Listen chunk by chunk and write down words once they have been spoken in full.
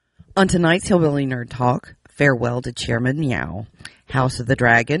On tonight's Hillbilly Nerd Talk, farewell to Chairman Meow, House of the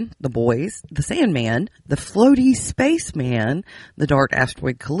Dragon, The Boys, The Sandman, The Floaty Spaceman, The Dark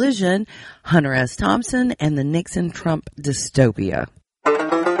Asteroid Collision, Hunter S. Thompson, and the Nixon-Trump Dystopia.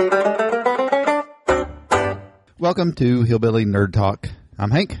 Welcome to Hillbilly Nerd Talk. I'm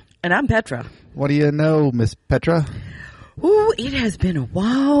Hank. And I'm Petra. What do you know, Miss Petra? Ooh, it has been a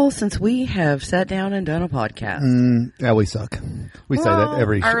while since we have sat down and done a podcast. Yeah, we suck. We say that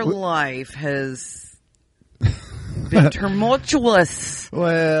every... Our life has been tumultuous.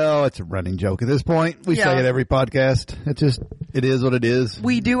 Well, it's a running joke at this point. We say it every podcast. It is what it is.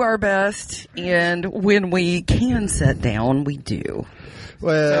 We do our best, and when we can sit down, we do.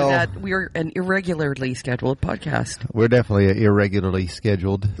 Well, so that we're an irregularly scheduled podcast. We're definitely irregularly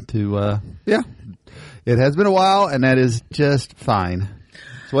scheduled to, It has been a while, and that is just fine.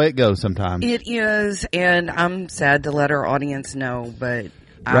 It's the way it goes sometimes. It is, and I'm sad to let our audience know, but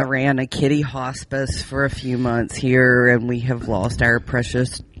I ran a kitty hospice for a few months here, and we have lost our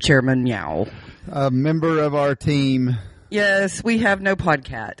precious Chairman Meow. A member of our team. Yes, we have no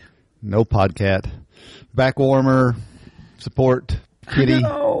podcat. No podcat. Back warmer, support, kitty.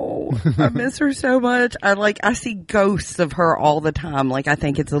 No, I miss her so much. I see ghosts of her all the time. I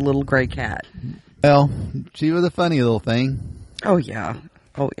think it's a little gray cat. Well, she was a funny little thing. Oh, yeah.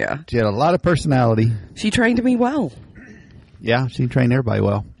 Oh, yeah. She had a lot of personality. She trained me well. Yeah, she trained everybody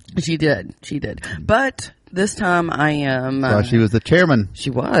well. She did. She did. But this time I am... Well, she was the chairman. She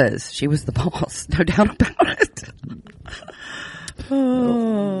was. She was the boss. No doubt about it.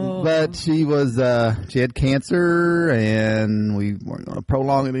 Oh. But she was, she had cancer, and we weren't going to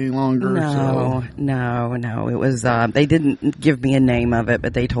prolong it any longer. No. It was, they didn't give me a name of it,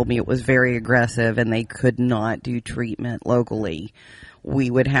 but they told me it was very aggressive and they could not do treatment locally. We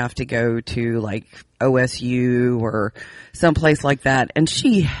would have to go to OSU or someplace like that. And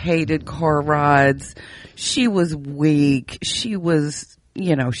she hated car rides. She was weak. She was...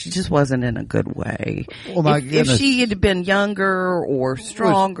 she just wasn't in a good way. Well, my goodness. If she had been younger or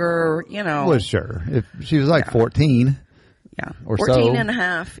stronger, Well, sure. If she was 14. Yeah. Or 14 so. and a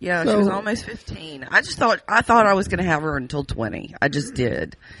half. Yeah, she was almost 15. I thought I was going to have her until 20. I just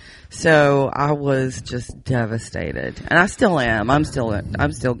did. So I was just devastated. And I still am. I'm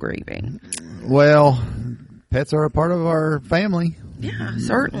still grieving. Well, pets are a part of our family. Yeah,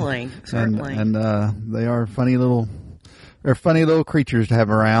 certainly. Certainly. And they are they're funny little creatures to have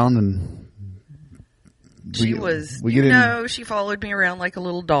around, and she followed me around like a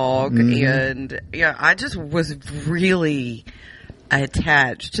little dog, and I just was really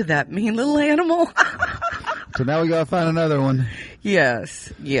attached to that mean little animal. So now we gotta find another one.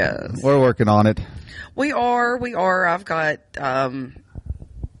 Yes. We're working on it. We are. I've got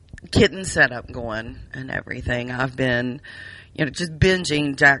kitten setup going and everything. I've been just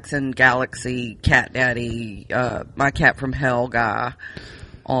binging Jackson Galaxy Cat Daddy, my cat from hell guy,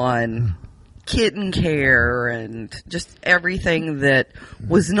 on kitten care and just everything that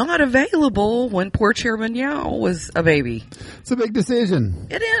was not available when poor Chairman Meow was a baby. It's a big decision.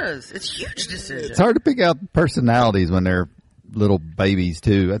 It is. It's a huge decision. It's hard to pick out personalities when they're little babies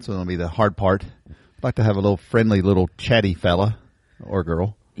too. That's going to be the hard part. I'd like to have a little friendly little chatty fella or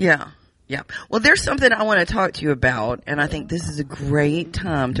girl. Yeah. Well, there's something I want to talk to you about, and I think this is a great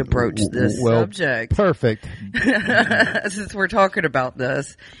time to broach this subject. Perfect. Since we're talking about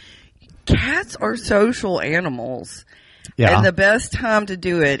this. Cats are social animals. Yeah. And the best time to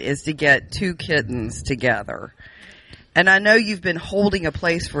do it is to get two kittens together. And I know you've been holding a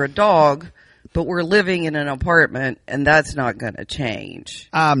place for a dog, but we're living in an apartment, and that's not going to change.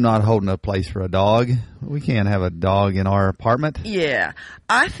 I'm not holding a place for a dog. We can't have a dog in our apartment. Yeah.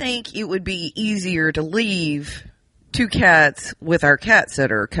 I think it would be easier to leave two cats with our cat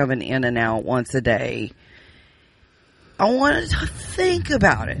sitter coming in and out once a day. I wanted to think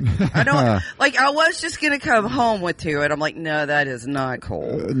about it. I don't, I was just going to come home with two, and I'm like, no, that is not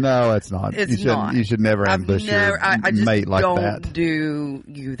cool. No, it's not. It's not. You should never ambush your mate like that. I just don't do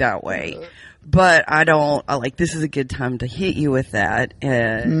you that way. But this is a good time to hit you with that.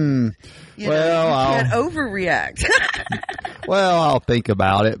 And, you can't overreact. Well, I'll think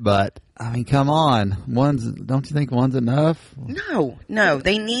about it, but, come on. Don't you think one's enough? No.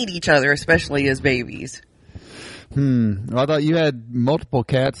 They need each other, especially as babies. Well, I thought you had multiple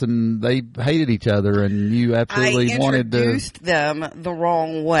cats and they hated each other and you absolutely wanted to... I introduced them the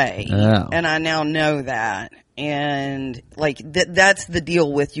wrong way. Oh. And I now know that. And, that's the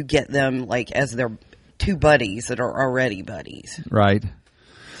deal with you get them, as their two buddies that are already buddies. Right.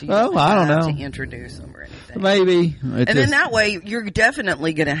 So you I don't know. to introduce them or anything. Maybe. Then that way, you're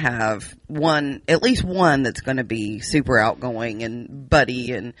definitely going to have at least one that's going to be super outgoing and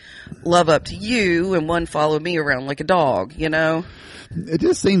buddy and love up to you, and one follow me around like a dog, you know? It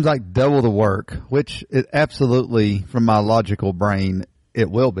just seems like double the work, which it absolutely, from my logical brain, it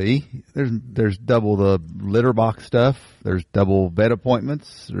will be. There's double the litter box stuff. There's double vet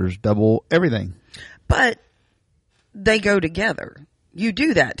appointments. There's double everything. But they go together. You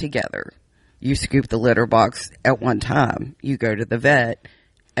do that together. You scoop the litter box at one time. You go to the vet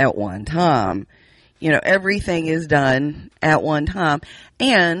at one time. You know, everything is done at one time.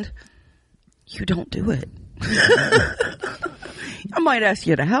 And you don't do it. I might ask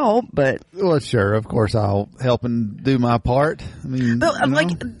you to help, but... Well, sure. Of course, I'll help and do my part. I mean,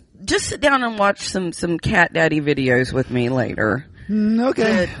 just sit down and watch some cat daddy videos with me later.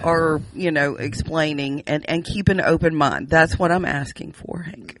 Okay. That are, explaining and keep an open mind. That's what I'm asking for,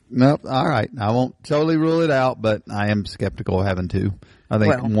 Hank. Nope. All right. I won't totally rule it out, but I am skeptical of having two. I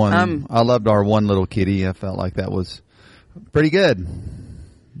think I loved our one little kitty. I felt like that was pretty good.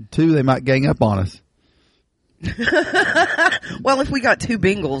 Two, they might gang up on us. Well, if we got two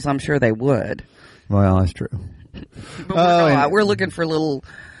Bengals, I'm sure they would. Well, that's true. But we're looking for little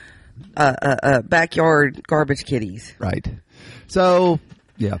backyard garbage kitties. Right. So,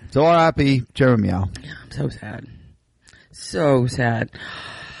 yeah. So, R.I.P. Chairman Meow. Yeah, I'm so sad. So sad.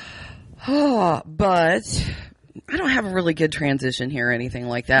 But I don't have a really good transition here or anything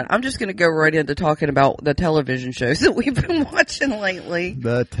like that. I'm just going to go right into talking about the television shows that we've been watching lately.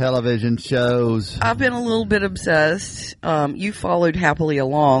 The television shows. I've been a little bit obsessed. You followed happily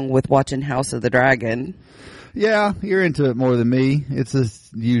along with watching House of the Dragon. Yeah, you're into it more than me. It's the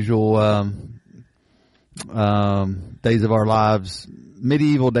usual Days of Our Lives,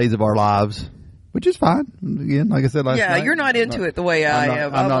 medieval Days of Our Lives, which is fine. Again, like I said last night. Yeah, you're not into it the way I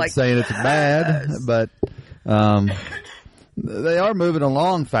am. I'm not saying it's bad, but they are moving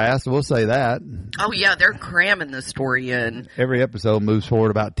along fast. We'll say that. Oh yeah, they're cramming the story in. Every episode moves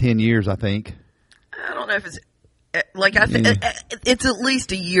forward about 10 years, I think. I don't know if it's it's at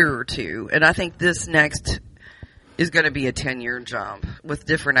least a year or two, and I think this next is going to be a 10-year jump with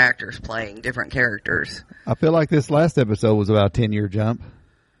different actors playing different characters. I feel like this last episode was about a 10-year jump.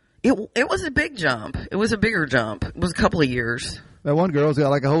 It was a big jump. It was a bigger jump. It was a couple of years. That one girl's got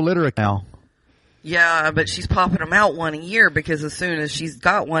like a whole litter now. Yeah, but she's popping them out one a year because as soon as she's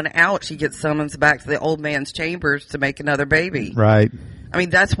got one out, she gets summons back to the old man's chambers to make another baby. Right. I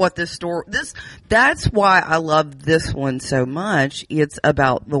mean, that's what that's why I love this one so much. It's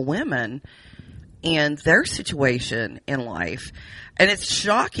about the women and their situation in life. And it's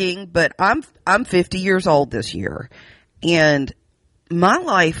shocking, but I'm 50 years old this year. And my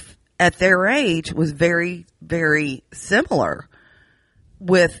life at their age was very, very similar.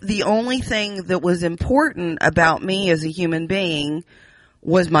 With the only thing that was important about me as a human being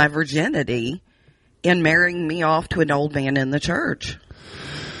was my virginity and marrying me off to an old man in the church.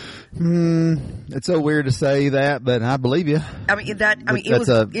 It's so weird to say that, but I believe you.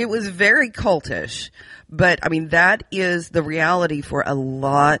 It was very cultish, but I mean, that is the reality for a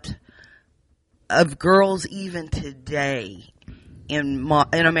lot of girls even today in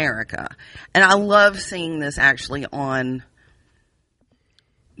America. And I love seeing this actually on,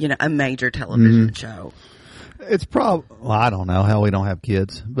 a major television show. It's I don't know how we don't have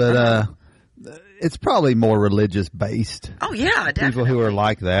kids, but, it's probably more religious based. Oh yeah, definitely. People who are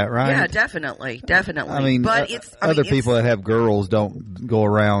like that, right? Yeah, definitely. I mean, but other people that have girls don't go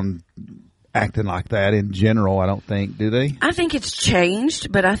around acting like that in general, I don't think, do they? I think it's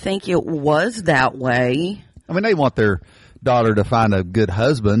changed, but I think it was that way. I mean, they want their daughter to find a good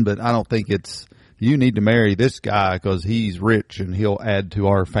husband, but I don't think it's, you need to marry this guy because he's rich and he'll add to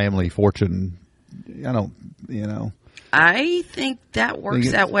our family fortune. I think that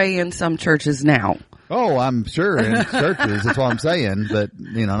works that way in some churches now. Oh, I'm sure in churches. That's what I'm saying. But,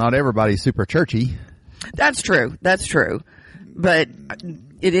 not everybody's super churchy. That's true. But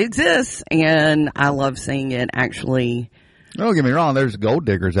it exists, and I love seeing it actually. Don't get me wrong. There's gold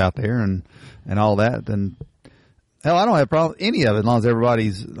diggers out there and all that. And, hell, I don't have a problem with any of it as long as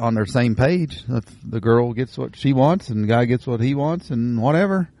everybody's on their same page. If the girl gets what she wants and the guy gets what he wants and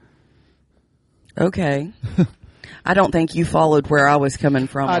whatever. Okay. I don't think you followed where I was coming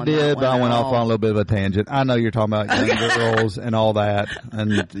from. I did, but I went off on a little bit of a tangent. I know you're talking about young girls and all that.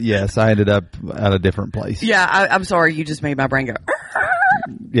 And yes, I ended up at a different place. Yeah, I'm sorry. You just made my brain go.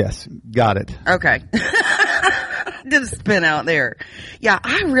 Yes, got it. Okay. Did a spin out there. Yeah,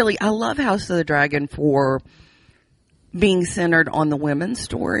 I love House of the Dragon for being centered on the women's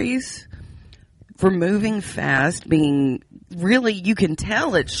stories. for moving fast, being really, you can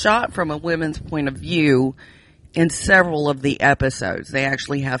tell it's shot from a women's point of view in several of the episodes. They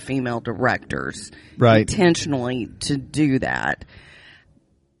actually have female directors intentionally to do that.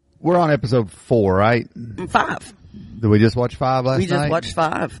 We're on episode 4, right? 5. Did we just watch 5 last night? We just watched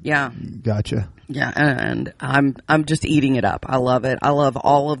 5, yeah. Gotcha. Yeah, and I'm just eating it up. I love it. I love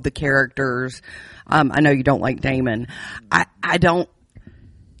all of the characters. I know you don't like Damon. I don't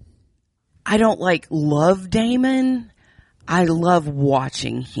like love Damon. I love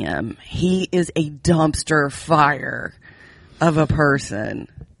watching him. He is a dumpster fire of a person.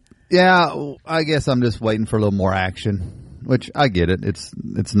 Yeah, I guess I'm just waiting for a little more action, which I get it. It's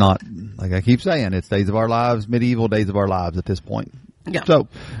not, like I keep saying, it's Days of Our Lives, medieval Days of Our Lives at this point. Yeah. So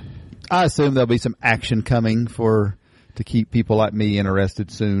I assume there'll be some action coming to keep people like me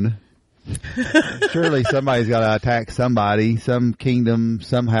interested soon. Surely somebody's got to attack somebody, some kingdom,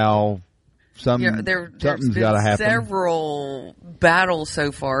 somehow. Something's got to happen. Several battles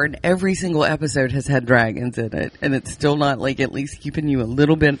so far, and every single episode has had dragons in it, and it's still not like at least keeping you a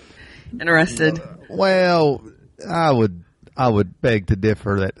little bit interested. Well, I would beg to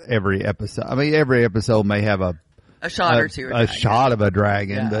differ that every episode may have a shot or two, a shot of a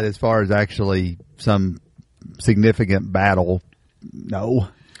dragon, but as far as actually some significant battle, no.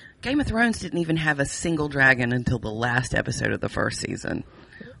 Game of Thrones didn't even have a single dragon until the last episode of the first season,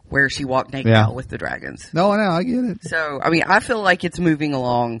 where she walked naked out with the dragons. No, I get it. So, I mean, I feel like it's moving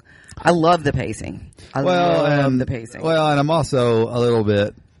along. I love the pacing. I love the pacing. Well, and I'm also a little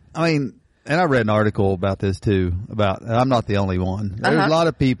bit, and I read an article about this too, and I'm not the only one. There's a lot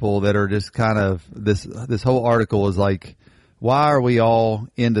of people that are just kind of, this whole article is like, why are we all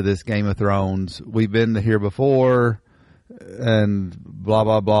into this Game of Thrones? We've been here before, and blah,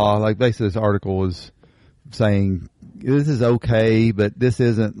 blah, blah. Like, basically this article was saying, this is okay, but this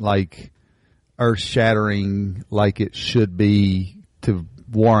isn't like earth-shattering like it should be to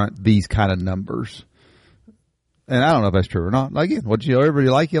warrant these kind of numbers. And I don't know if that's true or not. Again, whatever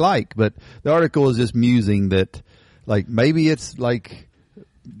you like. But the article is just musing that, like, maybe it's like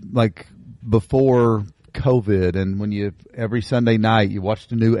before COVID, and when every Sunday night you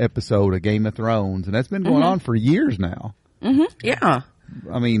watched a new episode of Game of Thrones, and that's been going on for years now. Mm-hmm. Yeah.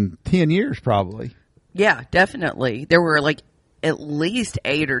 10 years probably. Yeah, definitely. There were like at least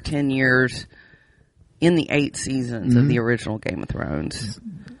 8 or 10 years in the 8 seasons of the original Game of Thrones.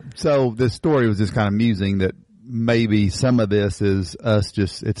 So this story was just kind of musing that maybe some of this is us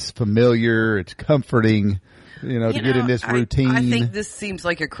it's familiar, it's comforting, to get in this routine. I think this seems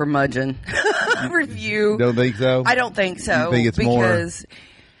like a curmudgeon review. Don't think so? I don't think so. You think it's because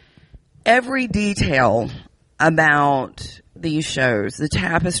every detail about these shows, the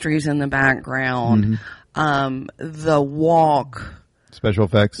tapestries in the background, the walk, special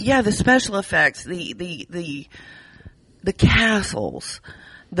effects. Yeah, the special effects, the castles,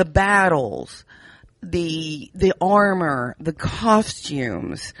 the battles, the armor, the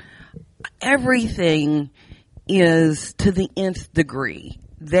costumes, everything is to the nth degree.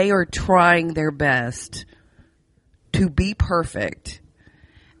 They are trying their best to be perfect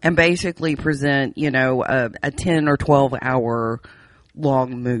and basically present, a 10 or 12 hour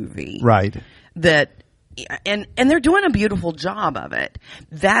long movie. Right. And they're doing a beautiful job of it.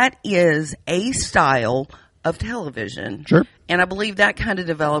 That is a style of television. Sure. And I believe that kind of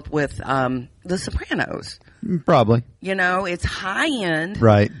developed with The Sopranos. Probably. It's high end.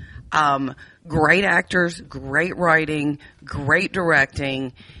 Right. Great actors, great writing, great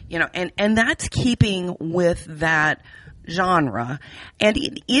directing, and that's keeping with that genre. And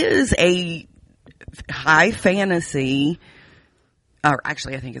it is a high fantasy, or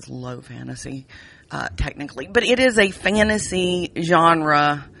actually I think it's low fantasy, technically, but it is a fantasy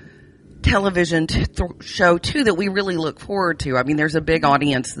genre television show too that we really look forward to. I mean, there's a big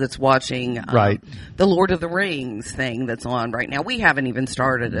audience that's watching the Lord of the Rings thing that's on right now. We haven't even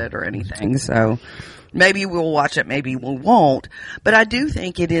started it or anything, so maybe we'll watch it, maybe we won't. But I do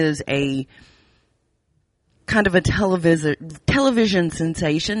think it is a kind of a television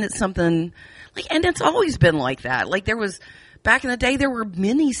sensation. It's something and it's always been like that. Like there was back in the day, there were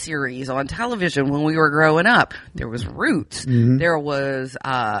mini-series on television when we were growing up. There was Roots. Mm-hmm. There was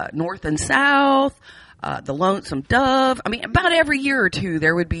North and South, The Lonesome Dove. I mean, about every year or two,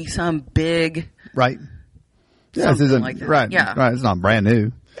 there would be some big right. Yeah, this isn't like that. Right. Yeah. Right. It's not brand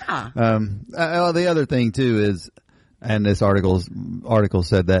new. Yeah. The other thing too is, and this article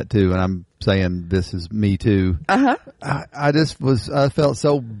said that too, and I'm saying this is me too. I felt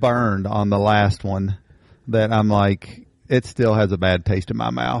so burned on the last one that I'm like, it still has a bad taste in my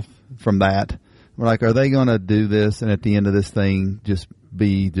mouth from that. We're like, are they going to do this and at the end of this thing just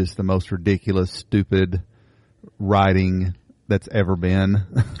be just the most ridiculous, stupid writing that's ever been.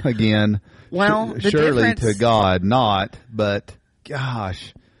 Again, well, surely to God not, but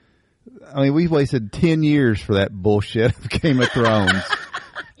gosh, I mean, we've wasted 10 years for that bullshit of Game of Thrones.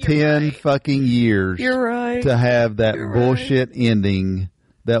 10 right. fucking years. You're right. To have that You're bullshit ending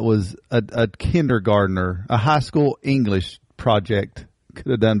that was a kindergartner, a high school English project could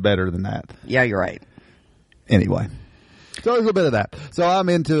have done better than that. Yeah, you're right. Anyway, so a little bit of that. So I'm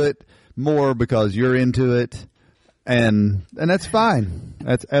into it more because you're into it, and that's fine.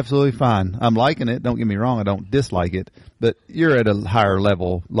 That's absolutely fine. I'm liking it. Don't get me wrong. I don't dislike it, but you're at a higher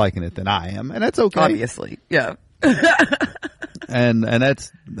level liking it than I am, and that's okay. Obviously, yeah. and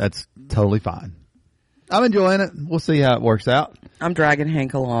that's totally fine. I'm enjoying it. We'll see how it works out. I'm dragging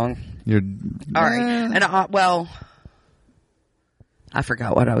Hank along. You're all right, and I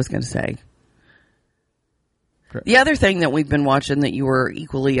forgot what I was going to say. The other thing that we've been watching that you were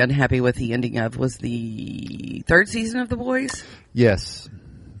equally unhappy with the ending of was the third season of The Boys. Yes,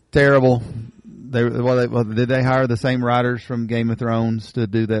 terrible. Did they hire the same writers from Game of Thrones to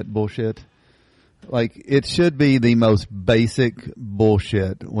do that bullshit? Like, it should be the most basic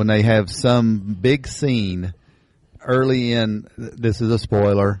bullshit when they have some big scene early in. This is a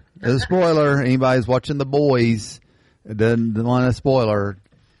spoiler. It's a spoiler. Anybody's watching The Boys doesn't want a spoiler,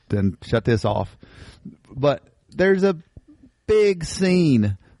 then shut this off. But there's a big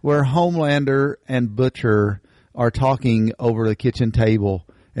scene where Homelander and Butcher are talking over the kitchen table,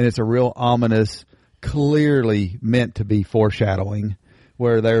 and it's a real ominous, clearly meant to be foreshadowing,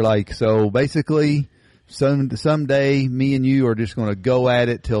 where they're like, so basically someday me and you are just going to go at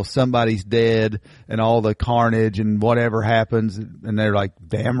it till somebody's dead and all the carnage and whatever happens. And they're like,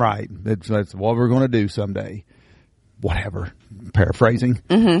 damn right. That's what we're going to do someday. Whatever. Paraphrasing.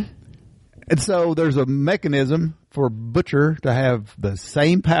 Mm-hmm. And so there's a mechanism for Butcher to have the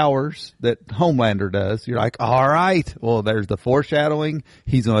same powers that Homelander does. You're like, all right, well, there's the foreshadowing.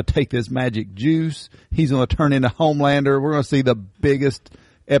 He's going to take this magic juice. He's going to turn into Homelander. We're going to see the biggest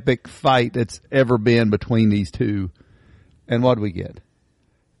epic fight that's ever been between these two. And what do we get?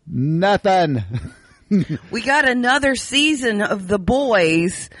 Nothing. We got another season of The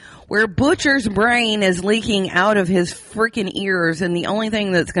Boys where Butcher's brain is leaking out of his freaking ears, and the only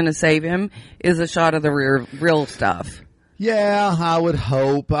thing that's going to save him is a shot of the real stuff. Yeah, I would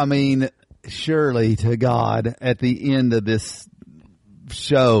hope. I mean, surely to God, at the end of this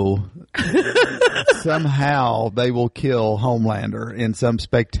show, somehow they will kill Homelander in some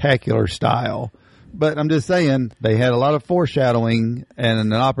spectacular style. But I'm just saying, they had a lot of foreshadowing and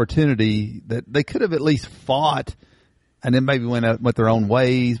an opportunity that they could have at least fought, and then maybe went their own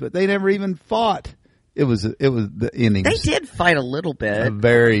ways, but they never even fought. It was the ending. They did fight a little bit.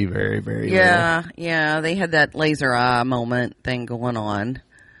 Very, very, very little. Yeah. They had that laser eye moment thing going on.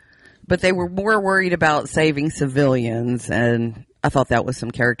 But they were more worried about saving civilians, and I thought that was some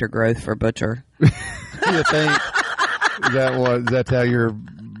character growth for Butcher. You think that's how you're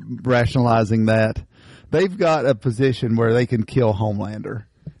rationalizing that? They've got a position where they can kill Homelander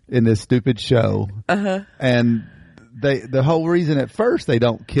in this stupid show. Uh-huh. And the whole reason at first they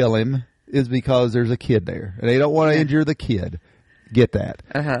don't kill him is because there's a kid there, and they don't want to injure the kid. Get that?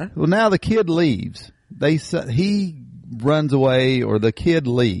 Uh-huh. Well, now the kid leaves. He runs away, or the kid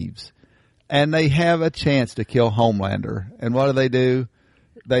leaves, and they have a chance to kill Homelander. And what do?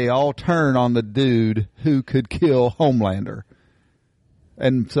 They all turn on the dude who could kill Homelander.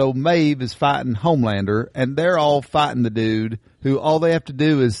 And so Maeve is fighting Homelander, and they're all fighting the dude who all they have to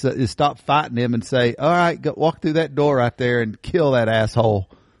do is stop fighting him and say, all right, go walk through that door right there and kill that asshole.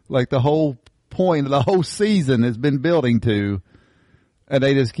 Like the whole point of the whole season has been building to, and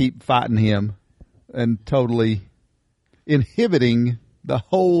they just keep fighting him and totally inhibiting the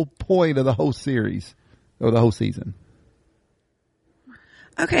whole point of the whole series or the whole season.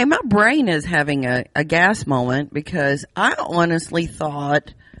 Okay, my brain is having a gas moment because I honestly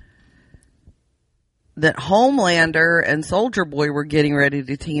thought that Homelander and Soldier Boy were getting ready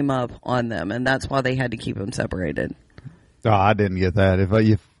to team up on them, and that's why they had to keep them separated. Oh, I didn't get that. If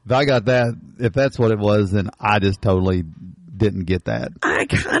I got that, if that's what it was, then I just totally didn't get that. I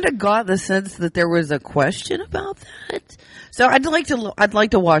kind of got the sense that there was a question about that. So I'd like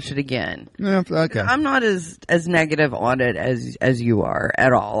to watch it again. Yeah, okay. I'm not as negative on it as you are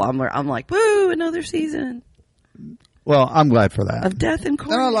at all. I'm like, woo, another season. Well, I'm glad for that. Of death and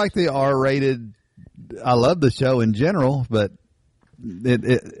carnage. And I like the R-rated. I love the show in general, but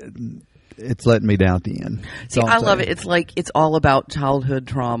it's letting me down at the end. See, I love it. It's like it's all about childhood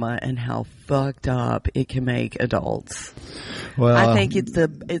trauma and how fucked up it can make adults. Well, I think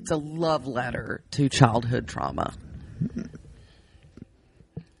it's a love letter to childhood trauma.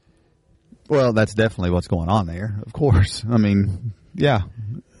 Well, that's definitely what's going on there. Of course. I mean, yeah.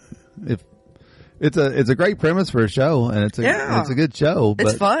 If it's a great premise for a show, and it's a good show. But,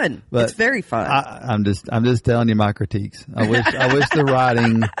 it's fun. But it's very fun. I'm just telling you my critiques. I wish the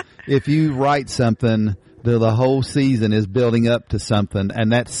writing. If you write something, the whole season is building up to something,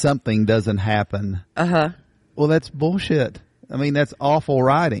 and that something doesn't happen. Well, that's bullshit. I mean, that's awful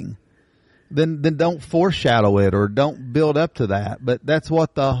writing. Then don't foreshadow it or don't build up to that. But that's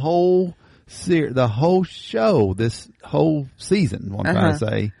what the whole show, this whole season, what I'm trying to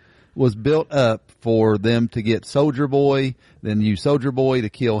say, was built up for them to get Soldier Boy, then use Soldier Boy to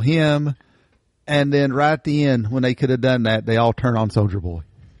kill him, and then right at the end, when they could have done that, they all turn on Soldier Boy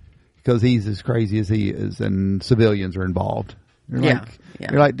because he's as crazy as he is, and civilians are involved. You're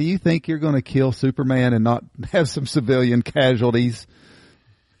like, do you think you're going to kill Superman and not have some civilian casualties?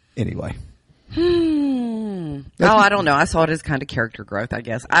 Anyway. I don't know. I saw it as kind of character growth, I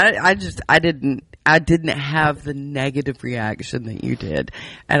guess. I didn't have the negative reaction that you did.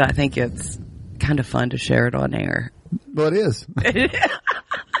 And I think it's kind of fun to share it on air. Well, it is.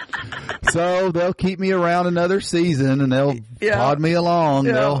 So they'll keep me around another season and they'll prod me along.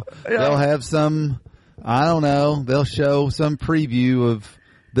 They'll have some, I don't know, they'll show some preview of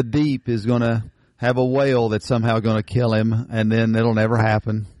the Deep is going to have a whale that's somehow going to kill him, and then it'll never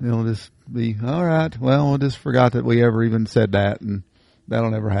happen. It'll just be, all right, well, we just forgot that we ever even said that, and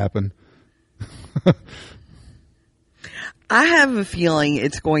that'll never happen. I have a feeling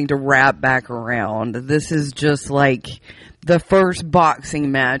it's going to wrap back around. This is just like the first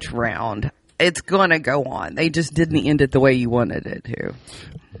boxing match round. It's going to go on. They just didn't end it the way you wanted it to.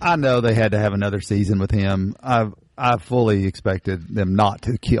 I know they had to have another season with him. I fully expected them not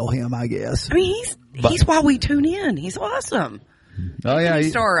to kill him, I guess. I mean, he's why we tune in. He's awesome. Oh, yeah. Anthony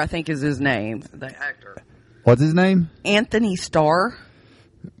Starr, I think, is his name, the actor. What's his name? Anthony Starr.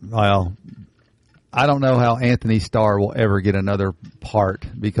 Well, I don't know how Anthony Starr will ever get another part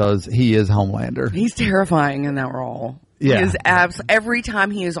because he is Homelander. He's terrifying in that role. Yeah. He is every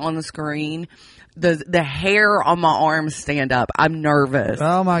time he is on the screen, the hair on my arms stand up. I'm nervous.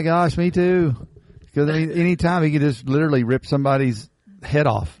 Oh, my gosh, me too. Because, I mean, anytime he could just literally rip somebody's head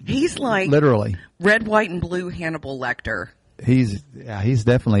off. He's like literally red, white, and blue Hannibal Lecter. He's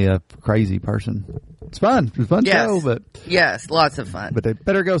definitely a crazy person. It's fun. It's a fun show, but yes, lots of fun. But they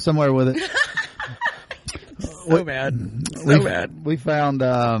better go somewhere with it. So bad. We found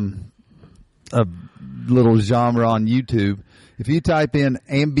a little genre on YouTube. If you type in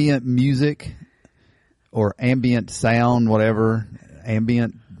ambient music or ambient sound, whatever,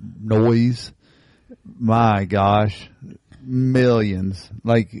 ambient noise, my gosh, millions.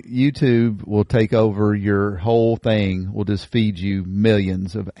 Like YouTube will take over your whole thing, will just feed you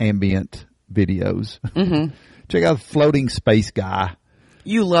millions of ambient videos. Mm-hmm. Check out Floating Space Guy.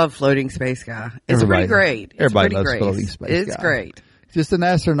 You love Floating Space Guy. It's pretty great. Everybody loves Floating Space Guy. It's great. Just an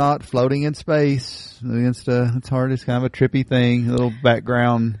astronaut floating in space against it's hard. It's kind of a trippy thing. A little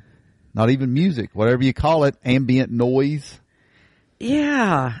background, not even music, whatever you call it, ambient noise.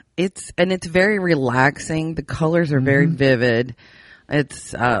 Yeah, it's very relaxing. The colors are very vivid.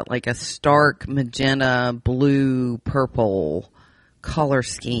 It's like a stark magenta, blue, purple color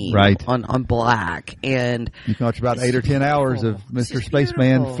scheme on black, and you can watch about 8 or 10 hours of Mr.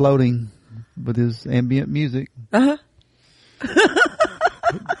 Spaceman floating with his ambient music.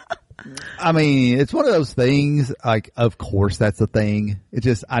 I mean, it's one of those things, like, of course that's a thing. It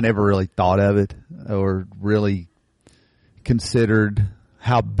just, I never really thought of it or really considered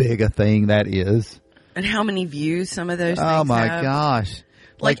how big a thing that is. And how many views some of those things Oh my have. gosh.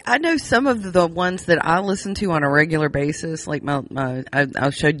 Like, I know some of the ones that I listen to on a regular basis, like I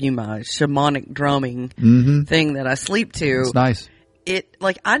showed you my shamanic drumming thing that I sleep to. It's nice.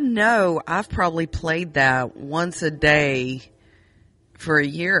 I know I've probably played that once a day for a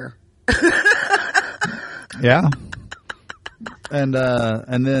year. Yeah. And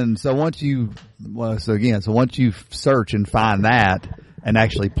then, once you search and find that and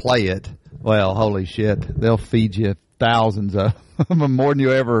actually play it, well, holy shit, they'll feed you thousands of them, more than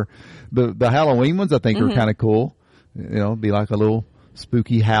you ever. The Halloween ones, I think, are kind of cool. You know, it'd be like a little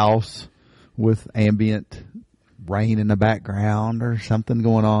spooky house with ambient rain in the background or something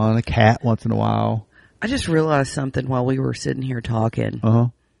going on, a cat once in a while. I just realized something while we were sitting here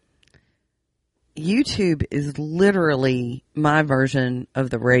talking. YouTube is literally my version of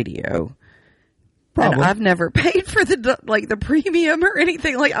the radio. Probably. And I've never paid for the premium or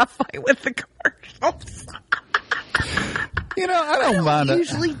anything. Like, I fight with the commercials. You know, I don't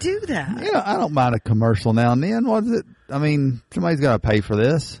usually do that. You know, I don't mind a commercial now and then. Was it? I mean, somebody's got to pay for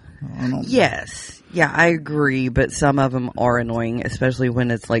this. Yes. Yeah, I agree, but some of them are annoying, especially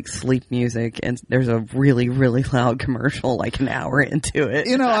when it's like sleep music and there's a really, really loud commercial like an hour into it.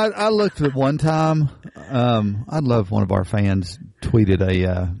 You know, I looked at one time. I'd love one of our fans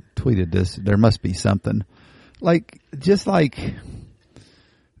tweeted this. There must be something like there's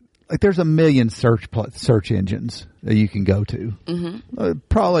a million search engines that you can go to.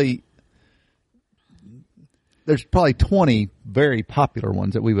 Mm-hmm. There's probably 20 very popular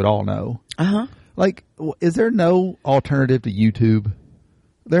ones that we would all know. Uh-huh. Like, is there no alternative to YouTube?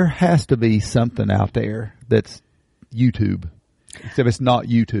 There has to be something out there that's YouTube, except it's not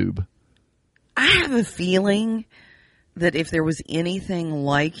YouTube. I have a feeling that if there was anything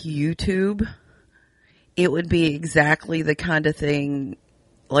like YouTube, it would be exactly the kind of thing,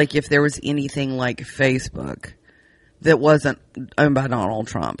 like if there was anything like Facebook that wasn't owned by Donald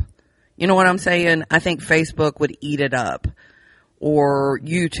Trump. You know what I'm saying? I think Facebook would eat it up. Or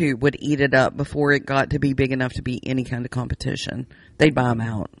YouTube would eat it up before it got to be big enough to be any kind of competition. They'd buy them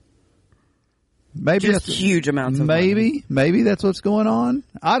out. Maybe just that's huge amounts of money. Maybe that's what's going on.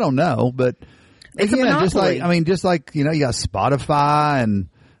 I don't know, but it's again, a monopoly. just like you got Spotify and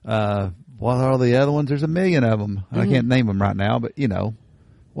what are the other ones? There's a million of them. Mm-hmm. I can't name them right now, but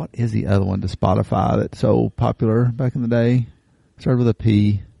what is the other one to Spotify that's so popular back in the day? Started with a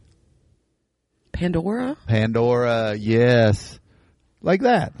P. Pandora, yes. Like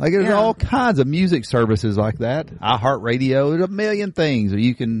that. Like there's all kinds of music services like that. iHeartRadio, there's a million things that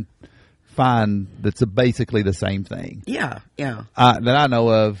you can find that's basically the same thing. Yeah. That I know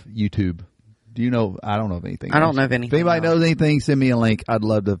of. YouTube. Do you know? I don't know of anything. I don't know of anything. If anybody knows anything, send me a link. I'd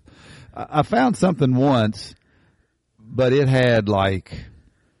love to. I found something once, but it had like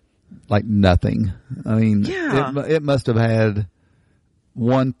nothing. I mean, it must have had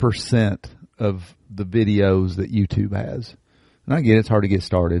 1% of the videos that YouTube has. And I get it's hard to get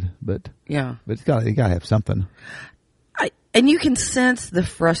started, but it's got to have something. And you can sense the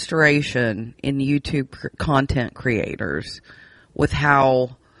frustration in YouTube content creators with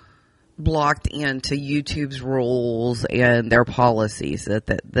how blocked into YouTube's rules and their policies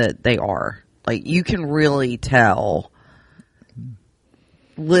that they are. Like you can really tell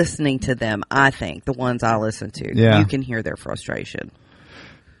listening to them. I think the ones I listen to, you can hear their frustration.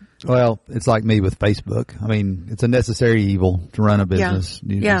 Well, it's like me with Facebook. I mean, it's a necessary evil to run a business.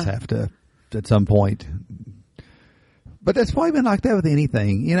 You just have to, at some point. But that's probably been like that with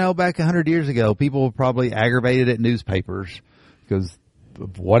anything. Back 100 years ago, people were probably aggravated at newspapers because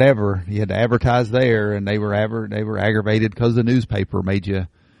of whatever. You had to advertise there, and they were aggravated because the newspaper made you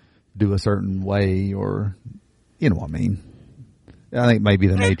do a certain way, or you know what I mean. I think maybe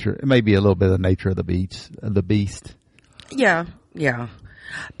the nature. It may be a little bit of the nature of the beast. Yeah.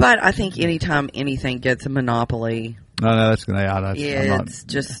 But I think anytime anything gets a monopoly, it's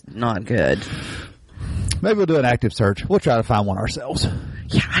just not good. Maybe we'll do an active search. We'll try to find one ourselves.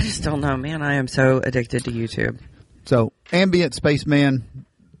 Yeah, I just don't know, man. I am so addicted to YouTube. So, ambient spaceman,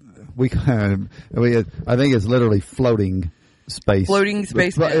 I think it's literally floating space. Floating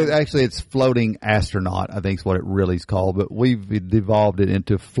spaceman. Actually, it's floating astronaut, I think is what it really is called. But we've devolved it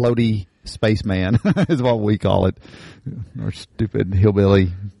into floaty spaceman is what we call it. Our stupid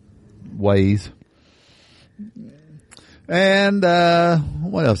hillbilly ways. And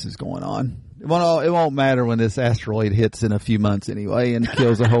what else is going on? It won't matter when this asteroid hits in a few months anyway and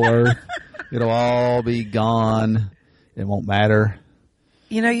kills the whole Earth. It'll all be gone. It won't matter.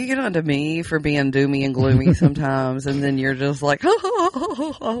 You get onto me for being doomy and gloomy sometimes, and then you're just like,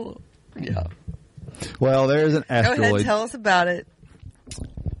 yeah. Well, there's an asteroid. Go ahead, tell us about it.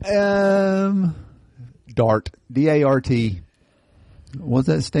 DART, D-A-R-T. What does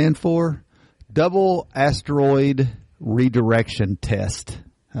that stand for? Double Astroid Redirecting Test.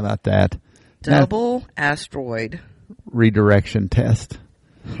 How about that? Double Astroid Redirecting Test.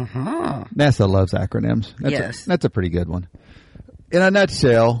 Uh-huh. NASA loves acronyms. That's a pretty good one. In a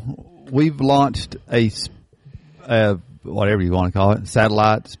nutshell, we've launched a whatever you want to call it,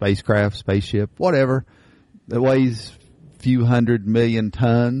 satellite, spacecraft, spaceship, whatever, that weighs few 100 million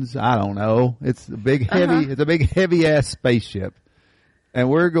tons. I don't know. It's a big heavy ass spaceship, and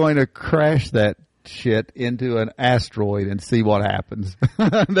we're going to crash that shit into an asteroid and see what happens.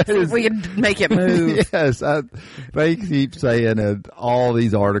 We can make it move. Yes, they keep saying in all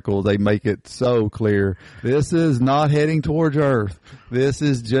these articles, they make it so clear. This is not heading towards Earth. This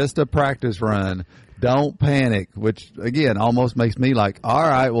is just a practice run. Don't panic, which again almost makes me like, all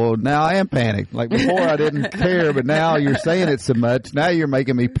right, well now I am panicked. Like before I didn't care, but now you're saying it so much. Now you're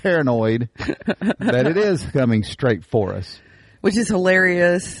making me paranoid that it is coming straight for us. Which is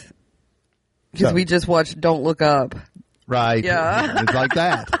hilarious. Because we just watched Don't Look Up. Right. Yeah. It's like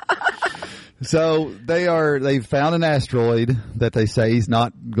that. So they've found an asteroid that they say is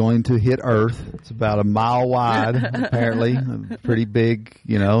not going to hit Earth. It's about a mile wide, apparently. A pretty big,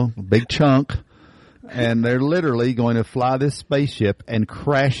 big chunk. And they're literally going to fly this spaceship and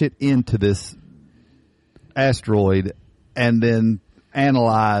crash it into this asteroid and then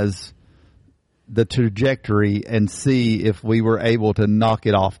analyze the trajectory and see if we were able to knock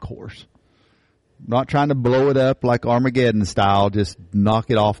it off course. Not trying to blow it up like Armageddon style, just knock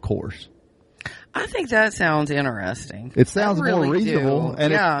it off course. I think that sounds interesting. It sounds more reasonable,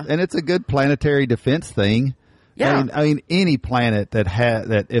 and it's a good planetary defense thing. Yeah. I mean, any planet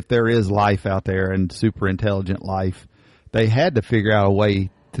that if there is life out there and super intelligent life, they had to figure out a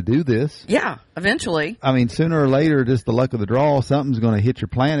way to do this. Yeah, eventually. I mean, sooner or later, just the luck of the draw, something's going to hit your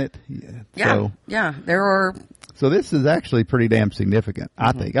planet. Yeah, there are. So this is actually pretty damn significant,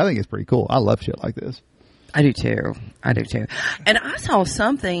 I think. I think it's pretty cool. I love shit like this. I do too. And I saw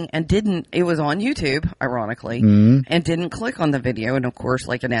something and it was on YouTube, ironically, and didn't click on the video. And of course,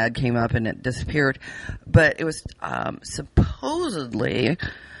 like an ad came up and it disappeared. But it was, supposedly,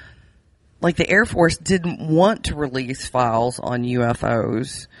 like the Air Force didn't want to release files on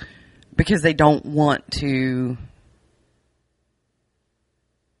UFOs because they don't want to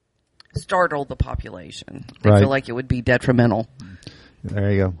startle the population. They feel like it would be detrimental.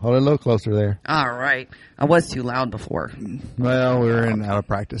 There you go. Hold it a little closer there. All right. I was too loud before. Well, we're out of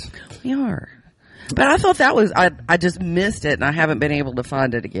practice. We are. But I thought that was, I just missed it and I haven't been able to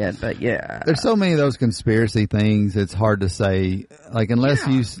find it again. But yeah. There's so many of those conspiracy things, it's hard to say. Like, unless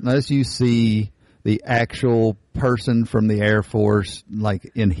you see the actual person from the Air Force,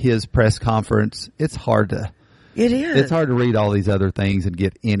 like in his press conference, it's hard to. It is. It's hard to read all these other things and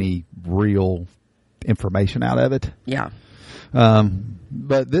get any real information out of it. Yeah.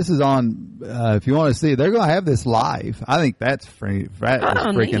 But this is on, if you want to see it, they're going to have this live. I think that's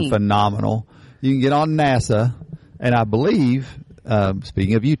freaking phenomenal. You can get on NASA, and I believe,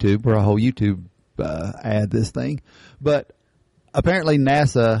 speaking of YouTube, we're a whole YouTube ad this thing, but apparently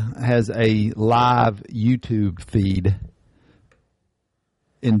NASA has a live YouTube feed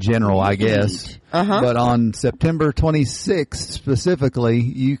in general, I guess. But on September 26th specifically,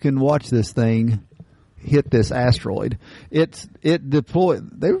 you can watch this thing hit this asteroid. It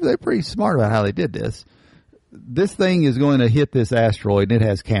deployed. They're pretty smart about how they did this. This thing is going to hit this asteroid, and it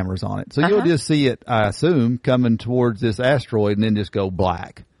has cameras on it. So you'll just see it, I assume, coming towards this asteroid and then just go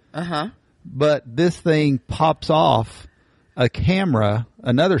black. But this thing pops off a camera,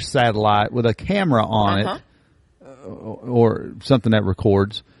 another satellite with a camera on it, or something that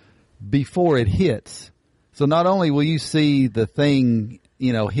records, before it hits. So not only will you see the thing,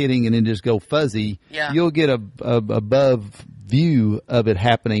 hitting and then just go fuzzy, you'll get a above view of it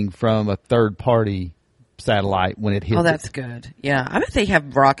happening from a third party satellite when it hits. Oh, that's good. Yeah. I bet they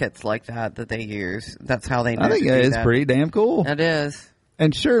have rockets like that they use. That's how they know. I think it is pretty damn cool. It is.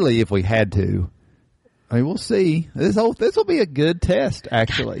 And surely if we had to, I mean, we'll see. This will be a good test,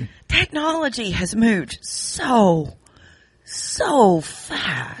 actually. Technology has moved so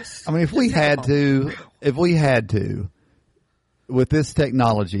fast. I mean, if we had to, with this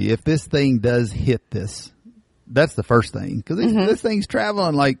technology, if this thing does hit this, that's the first thing. Because this thing's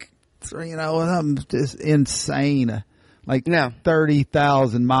traveling like, just insane. Like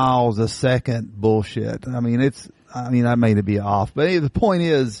 30,000 miles a second bullshit. I mean, I may be off, but the point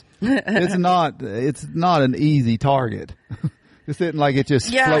is, it's not an easy target. It's not like it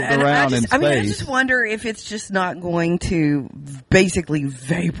just floating around in space. I just wonder if it's just not going to basically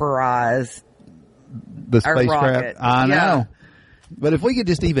vaporize the spacecraft. I know. But if we could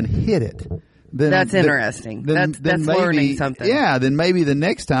just even hit it, then that's interesting. That's maybe, learning something. Yeah, then maybe the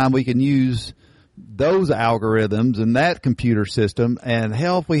next time we can use those algorithms and that computer system, and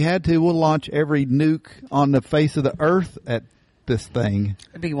hell, if we had to, we'll launch every nuke on the face of the earth at this thing.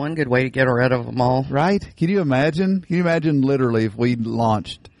 It'd be one good way to get rid of them all. Right? Can you imagine? Can you imagine literally if we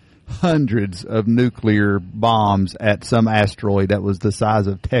launched hundreds of nuclear bombs at some asteroid that was the size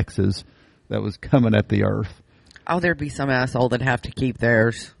of Texas that was coming at the earth? Oh, there'd be some asshole that'd have to keep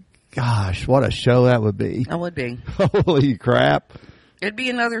theirs. Gosh, what a show that would be. That would be. Holy crap. It'd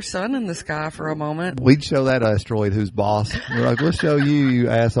be another sun in the sky for a moment. We'd show that asteroid who's boss. We're like, we'll show you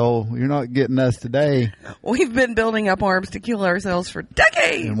asshole. You're not getting us today. We've been building up arms to kill ourselves for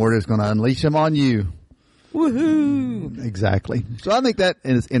decades. And we're just going to unleash them on you. Woohoo. Exactly. So I think that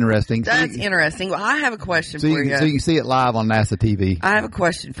is interesting. That's interesting. Well, I have a question for you. So you can see it live on NASA TV. I have a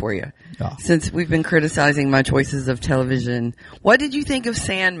question for you. Oh. Since we've been criticizing my choices of television, what did you think of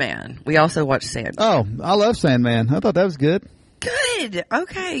Sandman? We also watched Sandman. Oh, I love Sandman. I thought that was good. Good.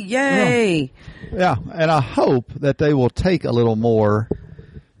 Okay. Yay. Yeah. And I hope that they will take a little more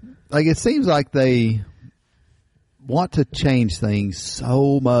like it seems like they want to change things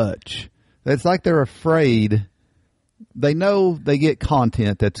so much. It's like they're afraid. They know they get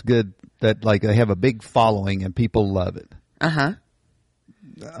content that's good, that like they have a big following and people love it. Uh-huh.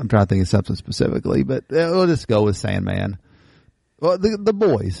 I'm trying to think of something specifically, but we'll just go with Sandman. Well, the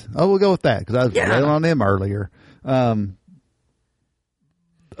boys. Oh, we'll go with that because I was railing on them earlier.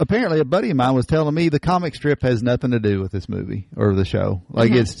 Apparently, a buddy of mine was telling me the comic strip has nothing to do with this movie or the show.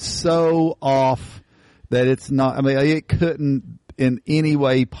 Like, it's so off that it's not. I mean, it couldn't in any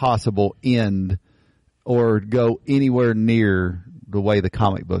way possible end or go anywhere near the way the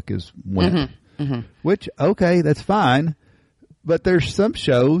comic book went. Which, okay, that's fine. But there's some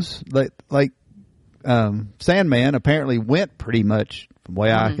shows like Sandman apparently went pretty much, from the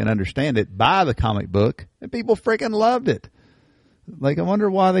way I can understand it, by the comic book, and people freaking loved it. Like, I wonder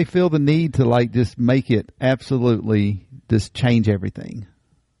why they feel the need to like just make it absolutely just change everything.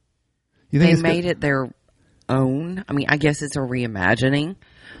 You think they made it their own? I mean, I guess it's a reimagining.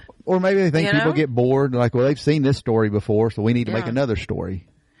 Or maybe they think people get bored. Like, well, they've seen this story before, so we need to make another story.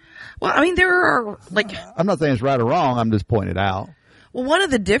 Well, I mean, there are like... I'm not saying it's right or wrong. I'm just pointing it out. Well, one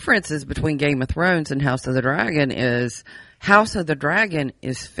of the differences between Game of Thrones and House of the Dragon is House of the Dragon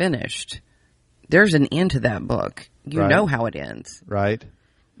is finished. There's an end to that book. You know how it ends. Right.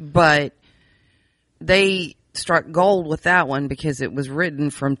 But they struck gold with that one because it was written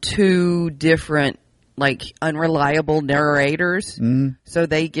from two different, like, unreliable narrators. So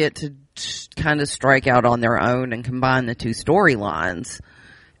they get to kind of strike out on their own and combine the two storylines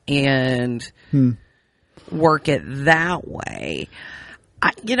and work it that way.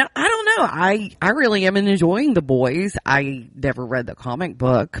 I don't know. I really am enjoying The Boys. I never read the comic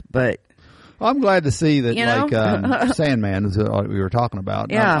book, but... Well, I'm glad to see that, like, Sandman is what we were talking about.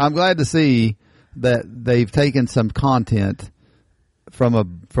 Yeah. I'm glad to see that they've taken some content from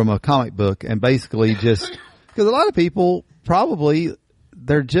a comic book and basically just... Because a lot of people probably,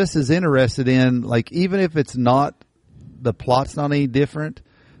 they're just as interested in, like, even if it's not, the plot's not any different,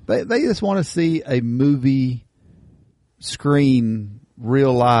 they just want to see a movie screen,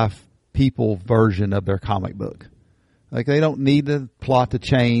 real life people version of their comic book. Like, they don't need the plot to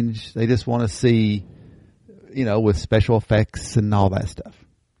change. They just want to see, with special effects and all that stuff.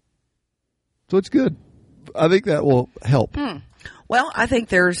 So it's good. I think that will help. Well, I think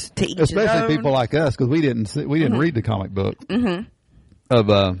there's to each especially people like us, because we didn't read the comic book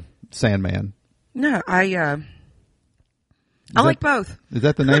of Sandman. No, I like both. Is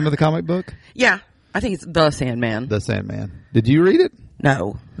that the name of the comic book? Yeah, I think it's The Sandman. The Sandman. Did you read it?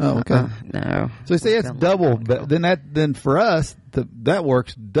 No. Oh, okay. No. So see, it's double. But then for us, that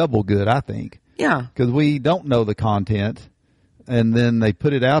works double good, I think. Yeah. Because we don't know the content, and then they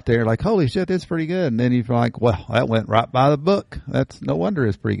put it out there like, holy shit, that's pretty good. And then you're like, well, that went right by the book. That's no wonder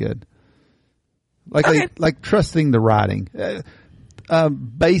it's pretty good. Like like trusting the writing,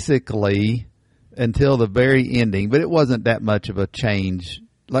 basically until the very ending. But it wasn't that much of a change.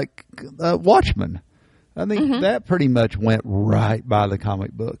 Like Watchmen. I think that pretty much went right by the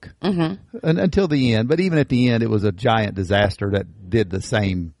comic book and, until the end. But even at the end, it was a giant disaster that did the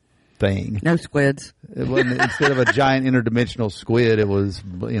same thing. No squids. It wasn't, instead of a giant interdimensional squid, it was,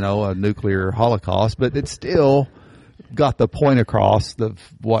 a nuclear holocaust. But it still got the point across of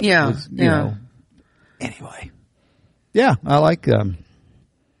what was, know. Anyway. Yeah, I like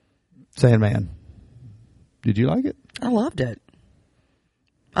Sandman. Did you like it? I loved it.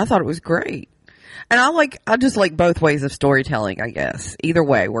 I thought it was great. And I just like both ways of storytelling, I guess. Either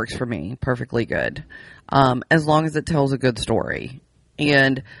way works for me perfectly good. As long as it tells a good story.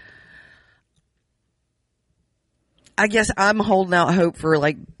 And I guess I'm holding out hope for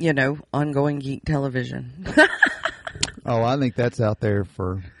ongoing geek television. Oh, I think that's out there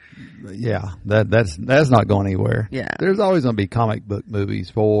for, that's not going anywhere. Yeah. There's always going to be comic book movies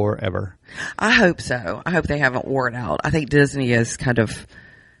forever. I hope so. I hope they haven't wore it out. I think Disney is kind of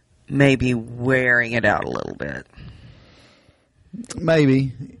maybe wearing it out a little bit.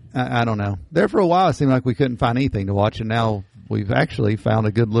 Maybe. I don't know. There for a while it seemed like we couldn't find anything to watch, and now we've actually found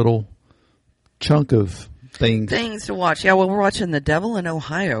a good little chunk of things to watch. Yeah, well, we're watching The Devil in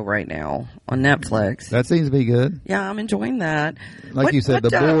Ohio right now on Netflix. That seems to be good. Yeah, I'm enjoying that. Like you said, The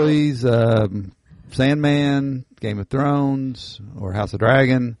Boys, Sandman, Game of Thrones, or House of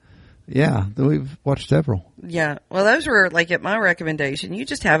Dragon. Yeah, we've watched several. Yeah, well, those were at my recommendation. You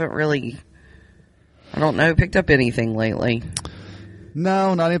just haven't really, I don't know, picked up anything lately.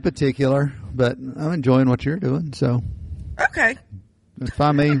 No, not in particular, but I'm enjoying what you're doing, so. Okay.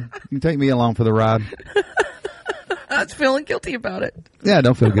 Find me. You can take me along for the ride. I was feeling guilty about it. Yeah,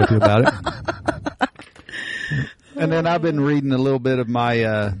 don't feel guilty about it. And then I've been reading a little bit of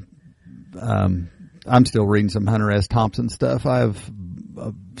my I'm still reading some Hunter S. Thompson stuff. I have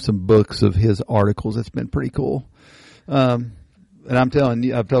some books of his articles. It's been pretty cool. And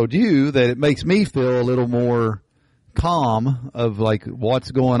I've told you that it makes me feel a little more calm of like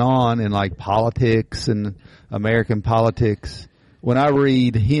what's going on in like politics and American politics when I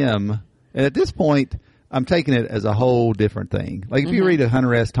read him. And at this point, I'm taking it as a whole different thing. Like if you read a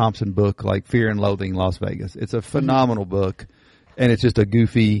Hunter S. Thompson book like Fear and Loathing in Las Vegas, it's a phenomenal book, and it's just a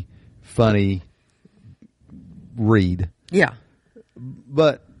goofy, funny read. Yeah.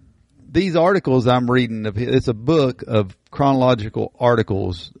 But these articles I'm reading, it's a book of chronological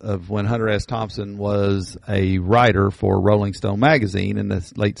articles of when Hunter S. Thompson was a writer for Rolling Stone magazine in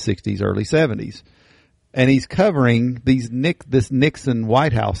the late 60s, early 70s. And he's covering this Nixon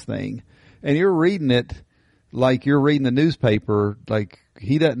White House thing. And you're reading it like you're reading the newspaper, like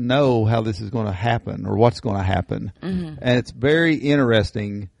he doesn't know how this is going to happen or what's going to happen. And it's very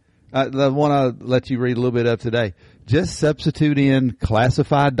interesting. I want to let you read a little bit of today. Just substitute in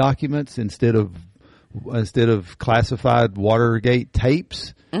classified documents instead of classified Watergate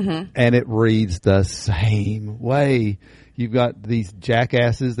tapes, and it reads the same way. You've got these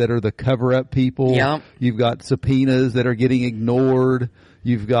jackasses that are the cover-up people. Yep. You've got subpoenas that are getting ignored.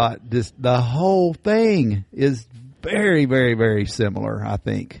 You've got the whole thing is very, very, very similar, I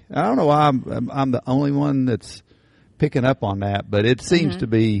think. I don't know why I'm the only one that's picking up on that, but it seems to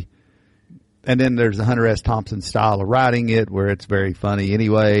be. And then there's the Hunter S. Thompson style of writing it where it's very funny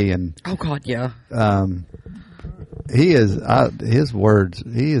anyway. And oh God, yeah. He is his words.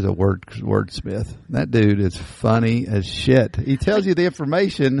 He is a wordsmith. That dude is funny as shit. He tells you the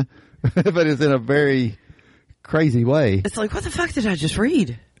information, but it's in a very crazy way. It's like, what the fuck did I just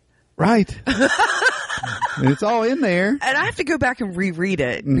read? Right. And it's all in there. And I have to go back and reread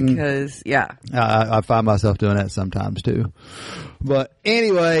it because, I find myself doing that sometimes too. But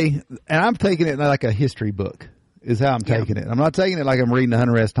anyway, and I'm taking it like a history book is how I'm taking it. I'm not taking it like I'm reading a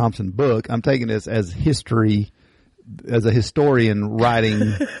Hunter S. Thompson book. I'm taking this as history, as a historian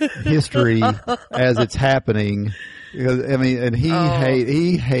writing history as it's happening. Because, I mean, and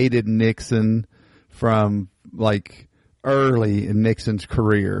he hated Nixon from like early in Nixon's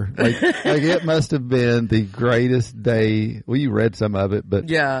career. Like it must have been the greatest day. Well, you read some of it, but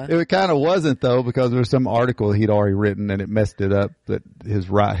it kind of wasn't though, because there was some article he'd already written and it messed it up, that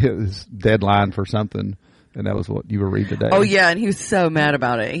his deadline for something. And that was what you were reading today. Oh yeah. And he was so mad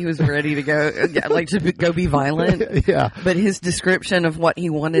about it. He was ready to go, like to go be violent. Yeah. But his description of what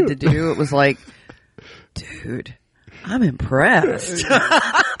he wanted to do, it was like, dude, I'm impressed.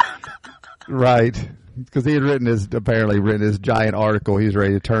 Right. Because he had apparently written his giant article he was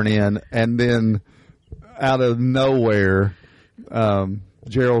ready to turn in, and then out of nowhere,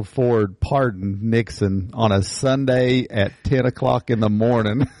 Gerald Ford pardoned Nixon on a Sunday at 10 o'clock in the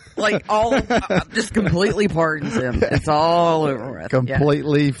morning. Like just completely pardons him. It's all over with.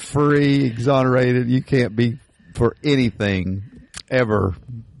 Completely free, exonerated. You can't be for anything ever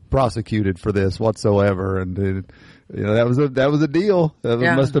prosecuted for this whatsoever. And that was a deal.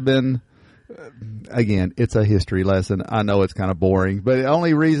 Must have been. Again, it's a history lesson. I know it's kind of boring, but the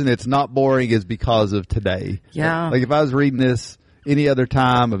only reason it's not boring is because of today. Yeah. Like if I was reading this any other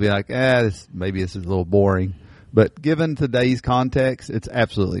time, I'd be like, maybe this is a little boring. But given today's context, it's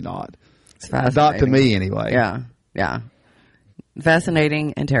absolutely not. It's fascinating. Not to me anyway. Yeah. Yeah.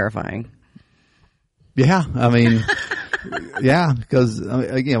 Fascinating and terrifying. Yeah. I mean, yeah, because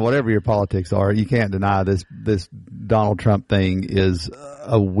again, whatever your politics are, you can't deny this Donald Trump thing is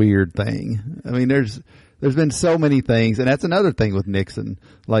a weird thing. I mean, there's been so many things, and that's another thing with Nixon.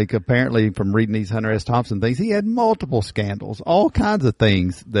 Like apparently from reading these Hunter S. Thompson things, he had multiple scandals, all kinds of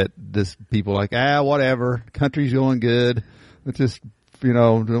things that this people like, whatever, country's going good. Let's just,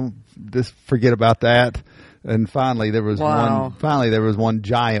 don't just forget about that. And finally there was one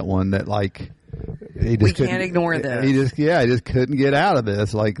giant one that like, we can't ignore this. He just couldn't get out of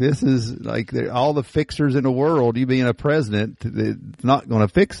this. Like this is like all the fixers in the world. You being a president, it's not going to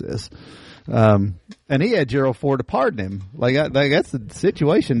fix this. And he had Gerald Ford to pardon him. Like that's the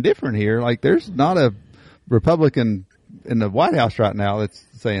situation different here. Like there's not a Republican in the White House right now that's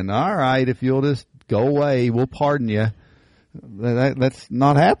saying, "All right, if you'll just go away, we'll pardon you." That's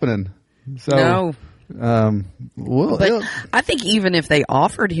not happening. So. No. But I think even if they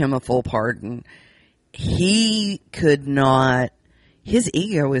offered him a full pardon, he could not, his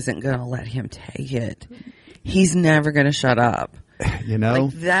ego isn't going to let him take it. He's never going to shut up.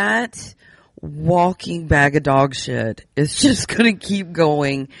 Like that walking bag of dog shit is just going to keep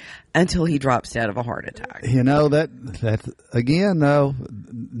going until he drops dead of a heart attack. That's again, though,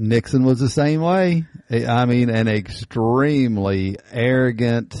 Nixon was the same way. I mean, an extremely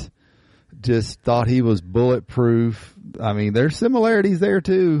arrogant, just thought he was bulletproof. I mean, there's similarities there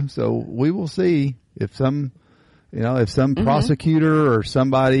too. So we will see if some prosecutor or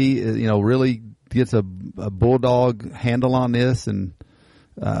somebody, really gets a bulldog handle on this, and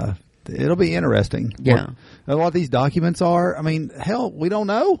it'll be interesting. Yeah. What these documents are, I mean, hell, we don't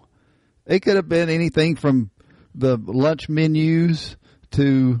know. It could have been anything from the lunch menus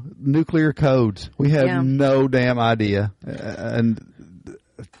to nuclear codes. We have no damn idea. And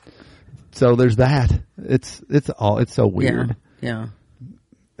so there's that. It's so weird. Yeah.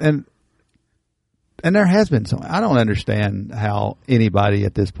 And there has been some, I don't understand how anybody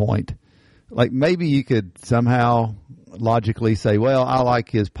at this point, like maybe you could somehow logically say, well, I like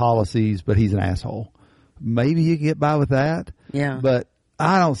his policies, but he's an asshole. Maybe you can get by with that. Yeah. But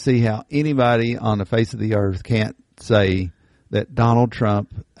I don't see how anybody on the face of the earth can't say that Donald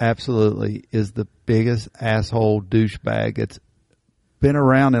Trump absolutely is the biggest asshole douchebag that's been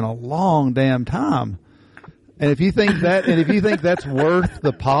around in a long damn time. And if you think that's worth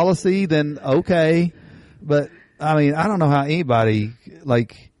the policy, then okay. But I mean, I don't know how anybody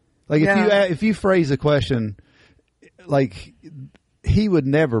if you phrase a question like, he would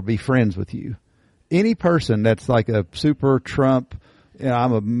never be friends with you. Any person that's like a super Trump,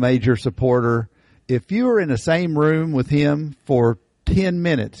 I'm a major supporter. If you were in the same room with him for 10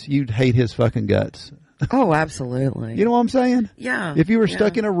 minutes, you'd hate his fucking guts. Oh, absolutely. You know what I'm saying? Yeah. If you were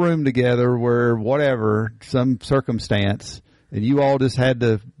stuck in a room together where whatever, some circumstance, and you all just had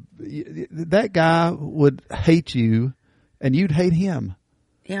to, that guy would hate you and you'd hate him.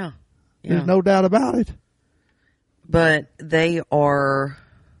 Yeah. There's no doubt about it. But they are,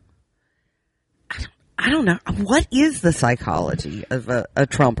 I don't know. What is the psychology of a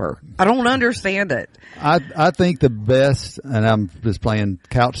Trumper? I don't understand it. I think the best, and I'm just playing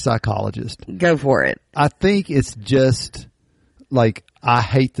couch psychologist. Go for it. I think it's just like, I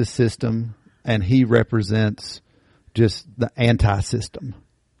hate the system, and he represents just the anti-system.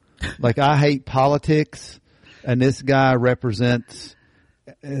 Like, I hate politics, and this guy represents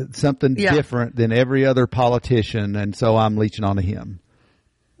something different than every other politician, and so I'm leeching onto him.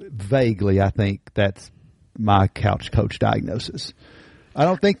 Vaguely, I think that's my couch coach diagnosis. I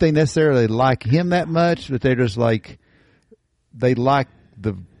don't think they necessarily like him that much, but they're just like, they like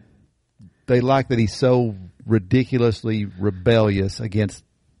that he's so ridiculously rebellious against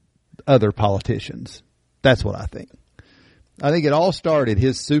other politicians. That's what I think. I think it all started,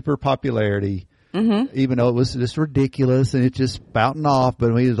 his super popularity, even though it was just ridiculous and it's just spouting off,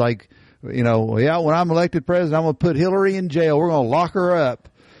 but he was like, when I'm elected president, I'm going to put Hillary in jail. We're going to lock her up.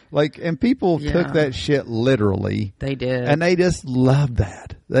 Like, and people took that shit literally. They did. And they just loved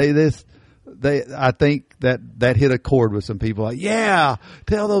that. I think that hit a chord with some people. Like, yeah,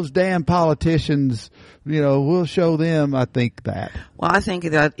 tell those damn politicians, we'll show them. I think that. Well, I think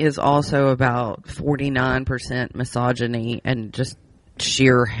that is also about 49% misogyny and just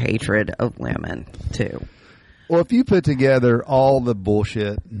sheer hatred of women too. Well, if you put together all the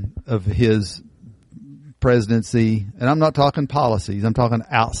bullshit of his presidency, and I'm not talking policies, I'm talking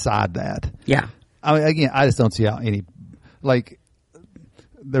outside that. Yeah. I mean, again, I just don't see how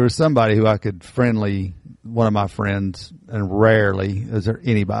there was somebody who I could one of my friends, and rarely is there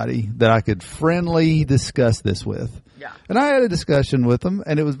anybody that I could friendly discuss this with. Yeah. And I had a discussion with them,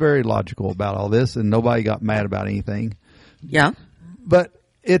 and it was very logical about all this, and nobody got mad about anything. Yeah. But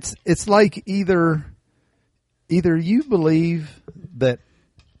it's like either you believe that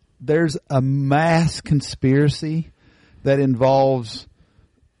there's a mass conspiracy that involves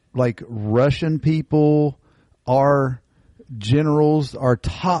like Russian people, our generals, our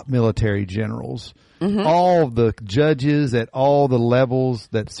top military generals, all the judges at all the levels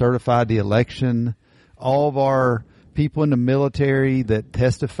that certified the election, all of our people in the military that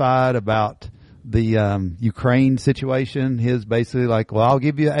testified about the Ukraine situation. His basically like, well, I'll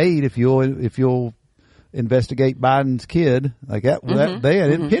give you aid if you'll investigate Biden's kid, like that. They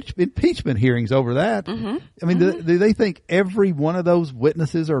had impeachment hearings over that. I mean, do they think every one of those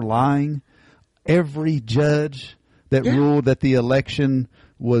witnesses are lying? Every judge that ruled that the election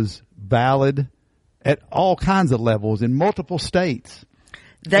was valid at all kinds of levels in multiple states.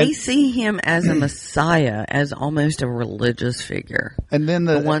 They see him as a messiah, as almost a religious figure. And then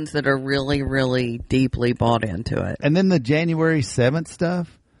the ones that are really, really deeply bought into it. And then the January 7th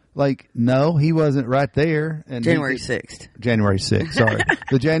stuff. Like, no, he wasn't right there. And January 6th. January 6th, sorry.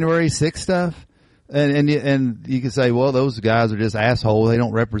 The January 6th stuff. And you can say, well, those guys are just assholes. They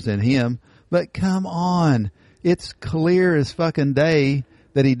don't represent him. But come on. It's clear as fucking day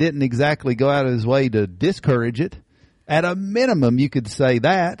that he didn't exactly go out of his way to discourage it. At a minimum, you could say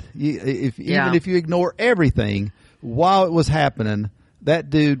that. Even if you ignore everything, while it was happening, that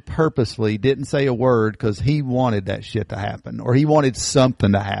dude purposely didn't say a word because he wanted that shit to happen, or he wanted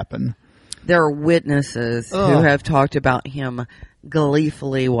something to happen. There are witnesses who have talked about him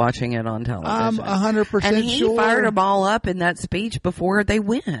gleefully watching it on television. I'm 100% sure. And he fired them all up in that speech before they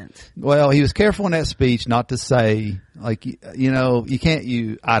went. Well, he was careful in that speech not to say, like, you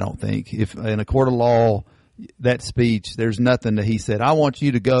can't, I don't think, if in a court of law, that speech, there's nothing that he said, I want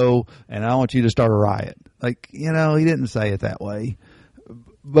you to go and I want you to start a riot. Like, he didn't say it that way.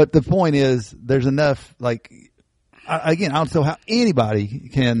 But the point is, there's enough, like, again, I don't know how anybody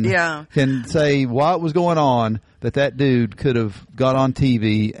can say what was going on, that dude could have got on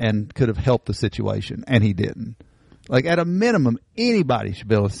TV and could have helped the situation, and he didn't. Like, at a minimum, anybody should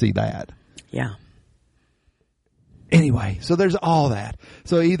be able to see that. Yeah. Anyway, so there's all that.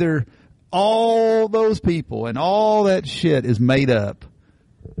 So either all those people and all that shit is made up,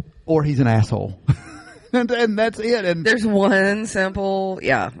 or he's an asshole. and that's it. And there's one simple,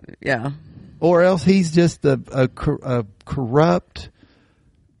 yeah. Or else he's just a corrupt,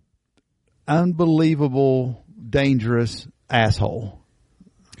 unbelievable, dangerous asshole.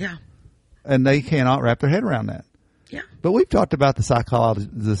 Yeah. And they cannot wrap their head around that. Yeah. But we've talked about the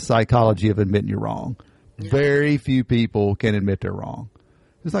psychology of admitting you're wrong. Yeah. Very few people can admit they're wrong.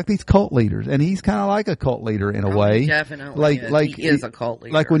 It's like these cult leaders, and he's kind of like a cult leader in a way. Definitely, he is a cult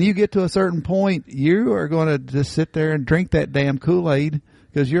leader. Like when you get to a certain point, you are going to just sit there and drink that damn Kool-Aid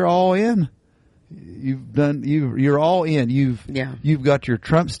because you're all in. You're all in. You've got your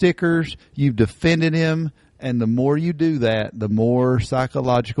Trump stickers. You've defended him, and the more you do that, the more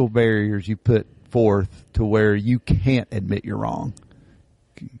psychological barriers you put forth to where you can't admit you're wrong.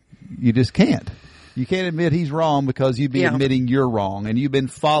 You just can't. You can't admit he's wrong because you'd be admitting you're wrong, and you've been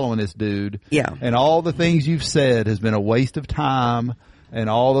following this dude. Yeah. And all the things you've said has been a waste of time, and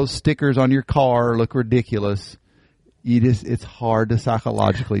all those stickers on your car look ridiculous. It's hard to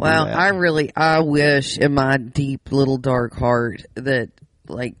psychologically do that. Well, I wish in my deep little dark heart that,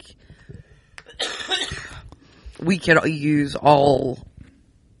 like, we could use all,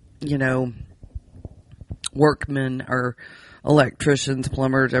 workmen or electricians,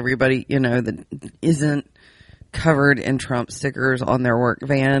 plumbers, everybody, that isn't covered in Trump stickers on their work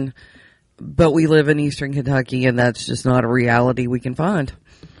van. But we live in Eastern Kentucky, and that's just not a reality we can find.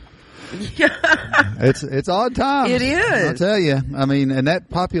 It's odd times. It is. I'll tell you. I mean, and that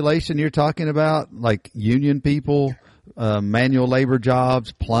population you're talking about, like union people, manual labor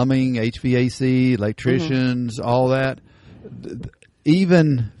jobs, plumbing, HVAC, electricians, all that.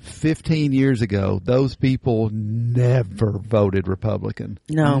 Even 15 years ago, those people never voted Republican.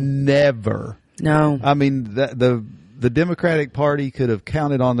 No. Never. No. I mean, the Democratic Party could have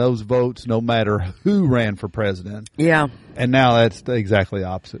counted on those votes no matter who ran for president. Yeah. And now that's exactly the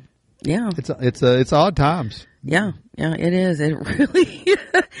opposite. Yeah. It's odd times. Yeah. Yeah, it is. It really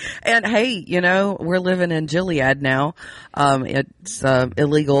And hey, we're living in Gilead now. It's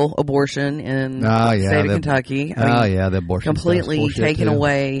illegal abortion in the state of Kentucky. The abortion completely taken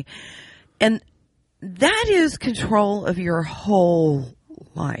away. And that is control of your whole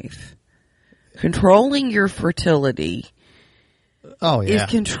life. Controlling your fertility is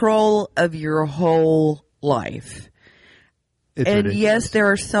control of your whole life. It's and ridiculous. yes, there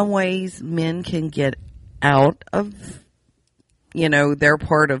are some ways men can get out of, they're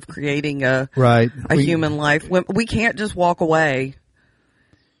part of creating a human life. We can't just walk away.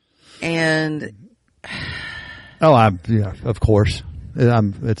 And of course.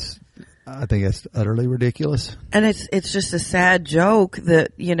 I think it's utterly ridiculous. And it's just a sad joke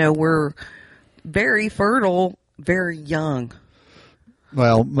that, we're very fertile, very young.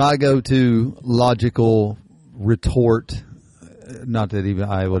 Well, my go-to logical retort, not that even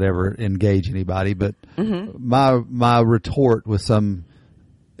I would ever engage anybody, but my retort with some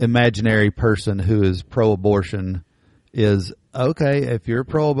imaginary person who is pro-abortion is, okay, if you're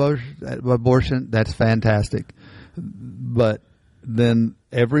pro-abortion, that's fantastic. But then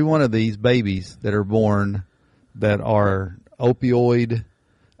every one of these babies that are born that are opioid,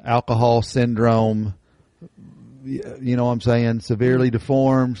 alcohol syndrome, you know what I'm saying, severely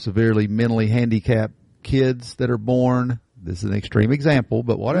deformed, severely mentally handicapped kids that are born. This is an extreme example,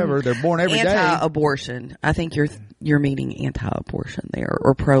 but whatever. They're born every day. Anti-abortion. I think you're meaning anti-abortion there,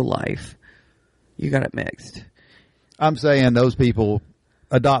 or pro-life. You got it mixed. I'm saying those people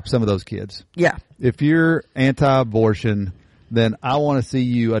adopt some of those kids. Yeah. If you're anti-abortion, then I want to see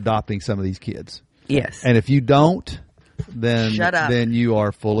you adopting some of these kids. Yes. And if you don't, then shut up. Then you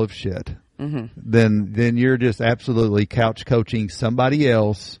are full of shit. Mm-hmm. Then you're just absolutely couch coaching somebody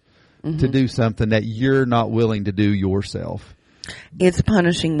else to do something that you're not willing to do yourself. It's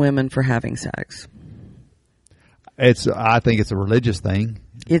punishing women for having sex. I think it's a religious thing.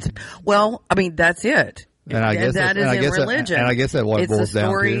 That's it. And I guess that is in religion. And I guess that's what it boils down to. It's the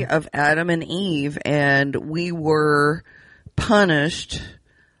story of Adam and Eve, and we were punished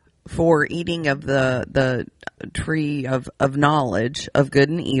for eating of the tree of knowledge of good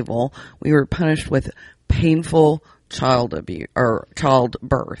and evil. We were punished with painful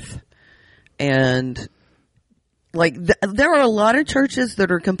childbirth. And there are a lot of churches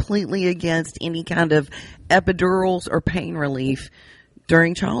that are completely against any kind of epidurals or pain relief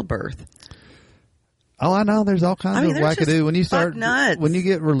during childbirth. Oh, I know. There's all kinds of wackadoo. When you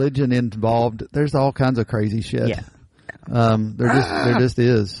get religion involved, there's all kinds of crazy shit. Yeah. There just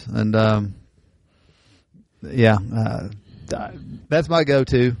is. And, that's my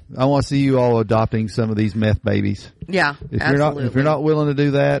go-to. I want to see you all adopting some of these meth babies. Yeah. If you're not willing to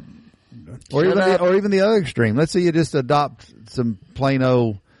do that, or even the other extreme, let's say you just adopt some plain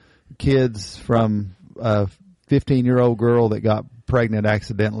old kids from a 15-year-old girl that got pregnant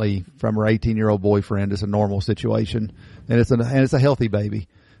accidentally from her 18-year-old boyfriend. It's a normal situation, and it's a healthy baby.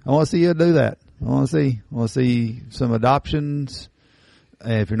 I want to see you do that. I want to see some adoptions.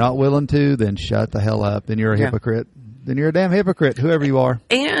 And if you're not willing to, then shut the hell up. Then you're a hypocrite. Then you're a damn hypocrite, whoever you are.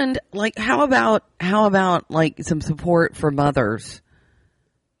 And how about some support for mothers,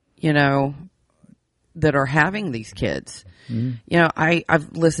 that are having these kids? Mm-hmm.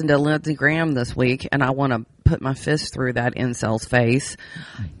 I've listened to Lindsey Graham this week, and I want to put my fist through that incel's face.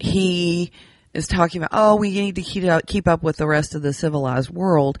 He is talking about, we need to keep up with the rest of the civilized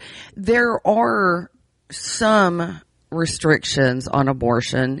world. There are some restrictions on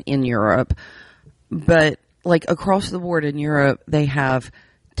abortion in Europe, but across the board in Europe, they have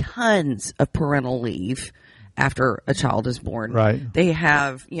tons of parental leave after a child is born. Right. They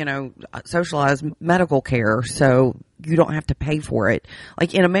have, socialized medical care, so you don't have to pay for it.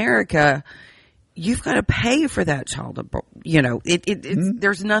 In America, you've got to pay for that child.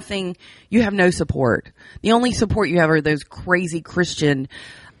 There's nothing, you have no support. The only support you have are those crazy Christian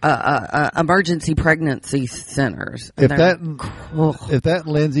emergency pregnancy centers. If that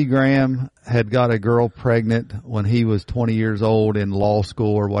Lindsey Graham had got a girl pregnant when he was 20 years old in law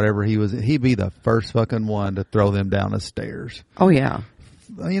school or whatever he'd be the first fucking one to throw them down the stairs. Oh yeah.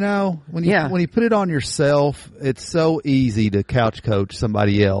 When you put it on yourself, it's so easy to couch coach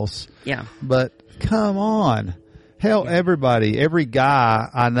somebody else. Yeah. But come on. Hell, everybody, every guy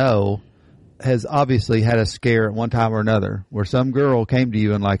I know has obviously had a scare at one time or another where some girl came to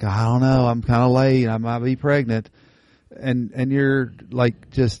you and I don't know, I'm kind of late, I might be pregnant. And you're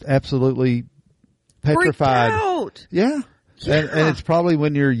just absolutely petrified. Freaked out. Yeah. And it's probably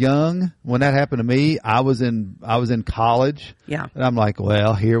when you're young. When that happened to me, I was in college. Yeah. And I'm like,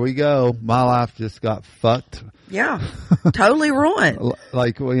 well, here we go. My life just got fucked. Yeah. Totally ruined.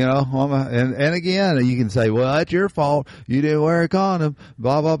 And again, you can say, well, that's your fault. You didn't wear a condom,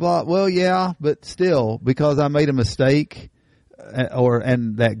 blah, blah, blah. Well, yeah, but still, because I made a mistake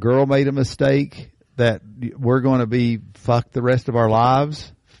and that girl made a mistake, that we're going to be fucked the rest of our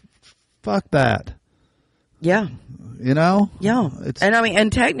lives. Fuck that. Yeah. Yeah.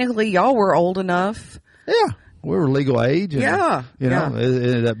 And technically y'all were old enough. Yeah. We were legal age. And, it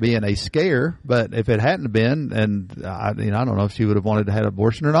ended up being a scare. But if it hadn't been, and I don't know if she would have wanted to have an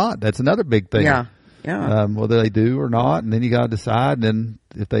abortion or not. That's another big thing. Yeah. Yeah. Whether they do or not. And then you got to decide. And then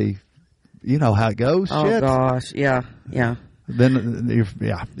if they, how it goes. Oh, shit. gosh. Yeah. Yeah. Then,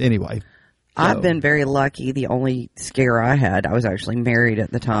 anyway. So. I've been very lucky. The only scare I had, I was actually married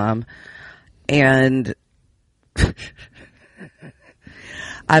at the time. And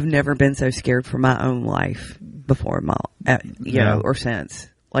I've never been so scared for my own life before or since.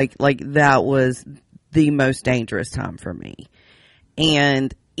 That was the most dangerous time for me.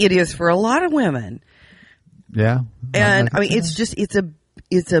 And it is for a lot of women. Yeah. And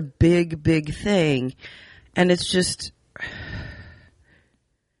it's a big, big thing. And it's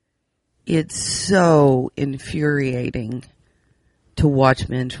so infuriating to watch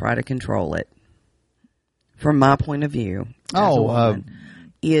men try to control it. From my point of view,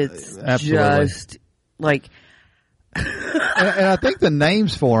 it's absolutely. Just and I think the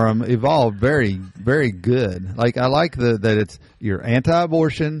names for them evolved very, very good. I like that it's you're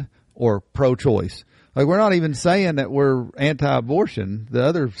anti-abortion or pro-choice. We're not even saying that we're anti-abortion, the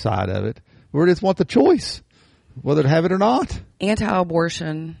other side of it. We just want the choice, whether to have it or not.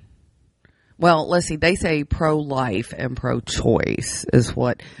 Anti-abortion. Well, let's see. They say pro-life and pro-choice is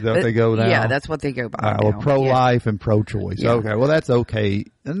what. Is that what they go now? Yeah, that's what they go by. All right, well, pro-life and pro-choice. Yeah. Okay, well, that's okay.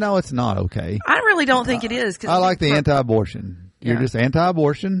 No, it's not okay. I really don't think it is. I like the anti-abortion. Yeah. You're just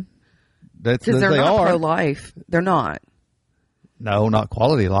anti-abortion. That's because they're not pro-life. They're not. No, not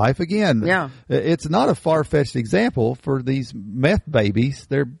quality of life. Again, Yeah. It's not a far-fetched example for these meth babies.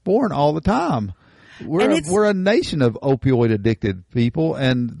 They're born all the time. We're a nation of opioid-addicted people,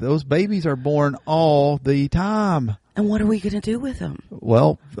 and those babies are born all the time. And what are we going to do with them?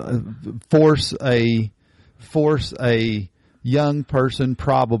 Well, force a young person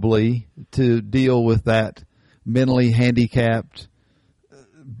probably to deal with that mentally handicapped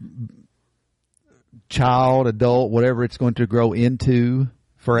child, adult, whatever it's going to grow into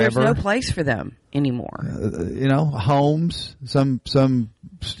forever. There's no place for them anymore. Homes, some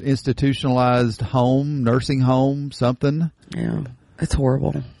institutionalized home, nursing home, something. Yeah, it's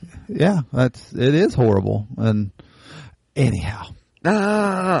horrible. Yeah, it is horrible. And anyhow,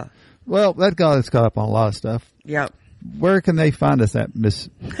 well, that got us caught up on a lot of stuff. Yep. Where can they find us at, Miss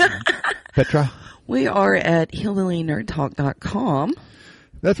Petra? We are at hillbillinerdtalk.com.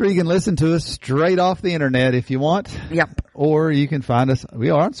 That's where you can listen to us straight off the internet if you want. Yep. Or you can find us. We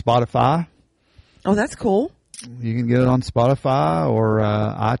are on Spotify. Oh, that's cool. You can get it on Spotify or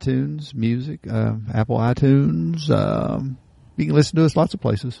iTunes Music, Apple iTunes. You can listen to us lots of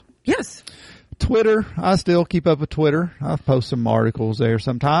places. Yes. Twitter. I still keep up with Twitter. I post some articles there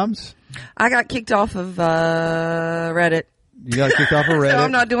sometimes. I got kicked off of Reddit. You got kicked off of Reddit. So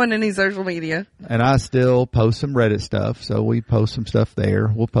I'm not doing any social media. And I still post some Reddit stuff, so we post some stuff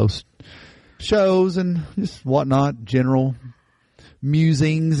there. We'll post shows and just whatnot, general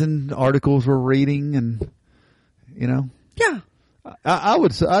musings and articles we're reading, and Yeah.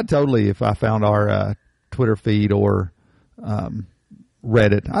 I'd totally, if I found our Twitter feed or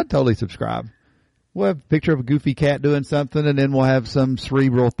Reddit, I'd totally subscribe. We'll have a picture of a goofy cat doing something, and then we'll have some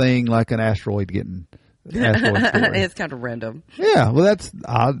cerebral thing like an asteroid getting. It's kind of random. Yeah, well,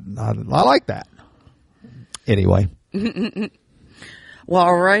 I like that. Anyway. Well,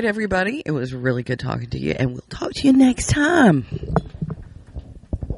 all right, everybody. It was really good talking to you, and we'll talk to you next time.